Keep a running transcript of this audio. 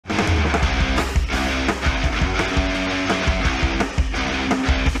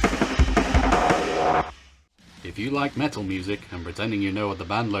you like metal music and pretending you know what the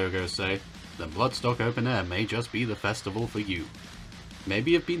band logos say, then Bloodstock Open Air may just be the festival for you.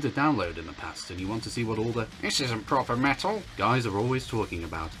 Maybe you've been to Download in the past and you want to see what all the "this isn't proper metal" guys are always talking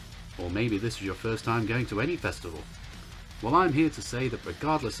about. Or maybe this is your first time going to any festival. Well, I'm here to say that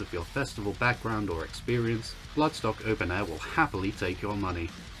regardless of your festival background or experience, Bloodstock Open Air will happily take your money.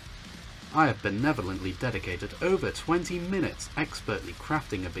 I have benevolently dedicated over 20 minutes expertly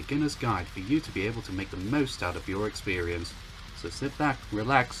crafting a beginner's guide for you to be able to make the most out of your experience. So sit back,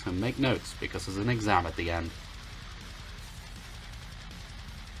 relax, and make notes because there's an exam at the end.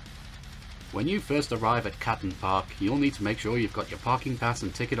 When you first arrive at Catton Park, you'll need to make sure you've got your parking pass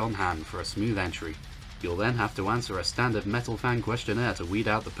and ticket on hand for a smooth entry. You'll then have to answer a standard metal fan questionnaire to weed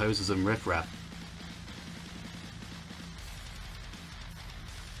out the posers and riffraff.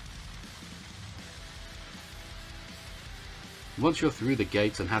 Once you're through the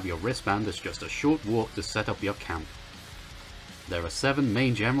gates and have your wristband, it's just a short walk to set up your camp. There are 7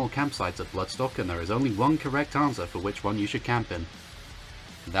 main general campsites at Bloodstock and there is only one correct answer for which one you should camp in.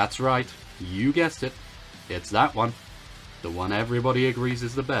 That's right, you guessed it, it's that one. The one everybody agrees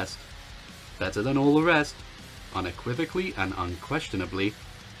is the best. Better than all the rest. Unequivocally and unquestionably,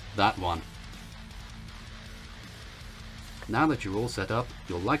 that one. Now that you're all set up,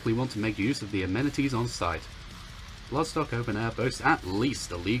 you'll likely want to make use of the amenities on site. Bloodstock Open Air boasts at least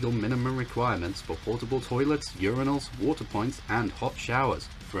the legal minimum requirements for portable toilets, urinals, water points, and hot showers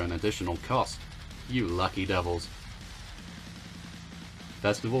for an additional cost. You lucky devils.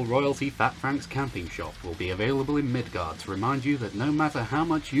 Festival royalty Fat Frank's camping shop will be available in Midgard to remind you that no matter how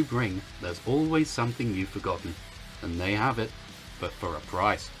much you bring, there's always something you've forgotten. And they have it, but for a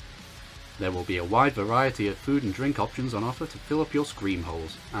price. There will be a wide variety of food and drink options on offer to fill up your scream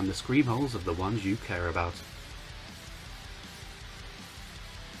holes, and the scream holes of the ones you care about.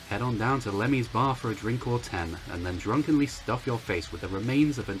 Head on down to Lemmy's bar for a drink or 10, and then drunkenly stuff your face with the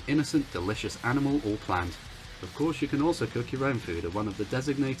remains of an innocent, delicious animal or plant. Of course, you can also cook your own food at one of the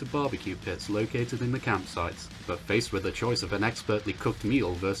designated barbecue pits located in the campsites, but faced with the choice of an expertly cooked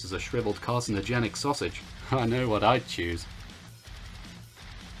meal versus a shriveled carcinogenic sausage, I know what I'd choose.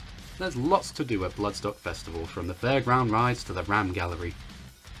 There's lots to do at Bloodstock Festival, from the fairground rides to the Ram Gallery.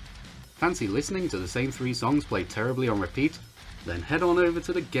 Fancy listening to the same 3 songs played terribly on repeat? Then head on over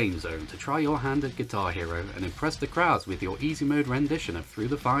to the Game Zone to try your hand at Guitar Hero and impress the crowds with your easy mode rendition of Through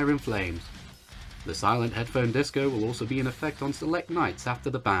the Fire in Flames. The silent headphone disco will also be in effect on select nights after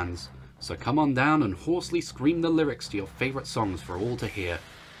the bands, so come on down and hoarsely scream the lyrics to your favourite songs for all to hear.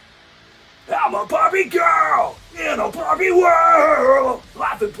 I'm a Barbie girl in a Barbie world.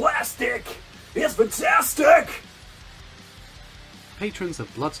 Life in plastic is fantastic. Patrons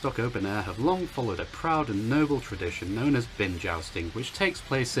of Bloodstock Open Air have long followed a proud and noble tradition known as bin jousting, which takes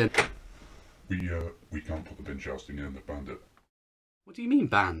place in... We can't put the bin jousting in, they've banned it. What do you mean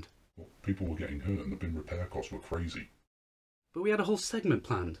banned? Well, people were getting hurt and the bin repair costs were crazy. But we had a whole segment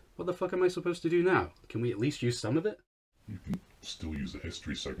planned. What the fuck am I supposed to do now? Can we at least use some of it? You can still use the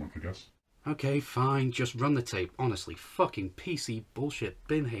history segment, I guess. Okay, fine, just run the tape. Honestly, fucking PC bullshit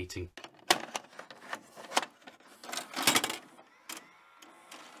bin hating.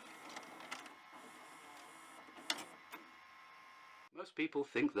 Most people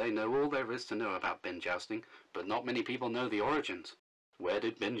think they know all there is to know about bin jousting, but not many people know the origins. Where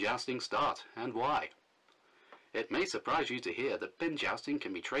did bin jousting start, and why? It may surprise you to hear that bin jousting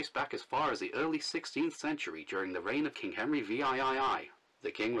can be traced back as far as the early 16th century during the reign of King Henry VIII.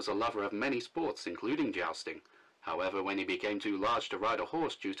 The king was a lover of many sports, including jousting. However, when he became too large to ride a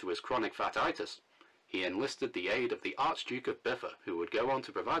horse due to his chronic fattitis, he enlisted the aid of the Archduke of Biffa, who would go on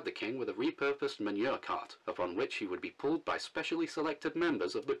to provide the king with a repurposed manure cart, upon which he would be pulled by specially selected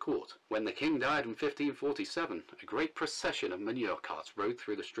members of the court. When the king died in 1547, a great procession of manure carts rode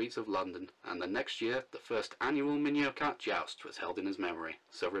through the streets of London, and the next year, the first annual manure cart joust was held in his memory.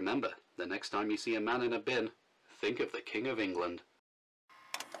 So remember, the next time you see a man in a bin, think of the King of England.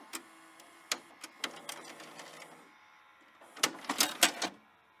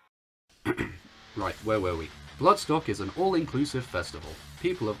 Right, where were we? Bloodstock is an all-inclusive festival.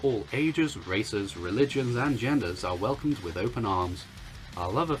 People of all ages, races, religions and genders are welcomed with open arms.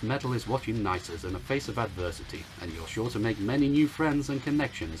 Our love of metal is what unites us in the face of adversity, and you're sure to make many new friends and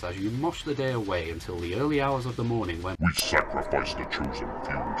connections as you mosh the day away until the early hours of the morning when We sacrifice the chosen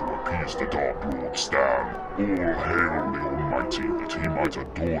few to appease the Dark Lord Stan. All hail the Almighty, that he might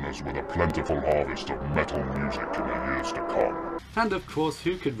adorn us with a plentiful harvest of metal music in the years to come. And of course,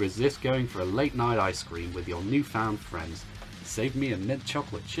 who could resist going for a late night ice cream with your newfound friends? Save me a mint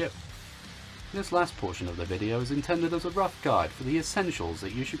chocolate chip. This last portion of the video is intended as a rough guide for the essentials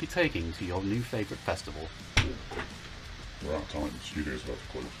that you should be taking to your new favourite festival. We're out of time, the studio's about to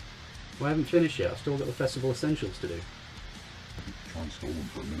close. Well, I haven't finished yet, I've still got the festival essentials to do. Try and stall them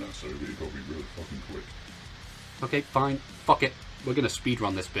for a minute, so you've got to be really fucking quick. Okay, fine. Fuck it. We're gonna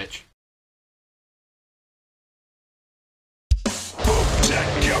speedrun this bitch.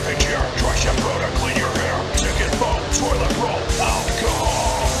 Take jumping gear, dry shampoo to clean your hair. Ticket phone, toilet roll, alcohol.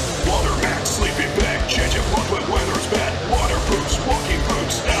 Water mat, sleeping bag, changing plug when weather's bad. Waterproofs, walking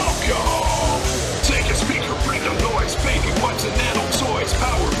boots, alcohol. Take a speaker, bring the noise. Baby wipes and nano toys.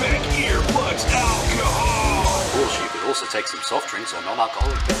 Power bank, earplugs, alcohol. Of course, you could also take some soft drinks or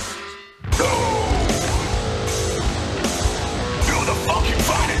non-alcoholic beverages. Do the fucking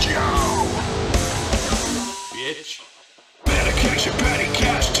fighting, Joe! Bitch. Medication, petty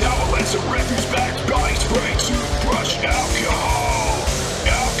cash, towelettes, and refuse bags, body spray, toothbrush, alcohol,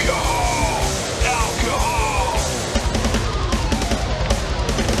 alcohol, alcohol.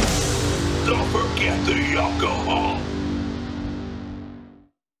 Don't forget the alcohol.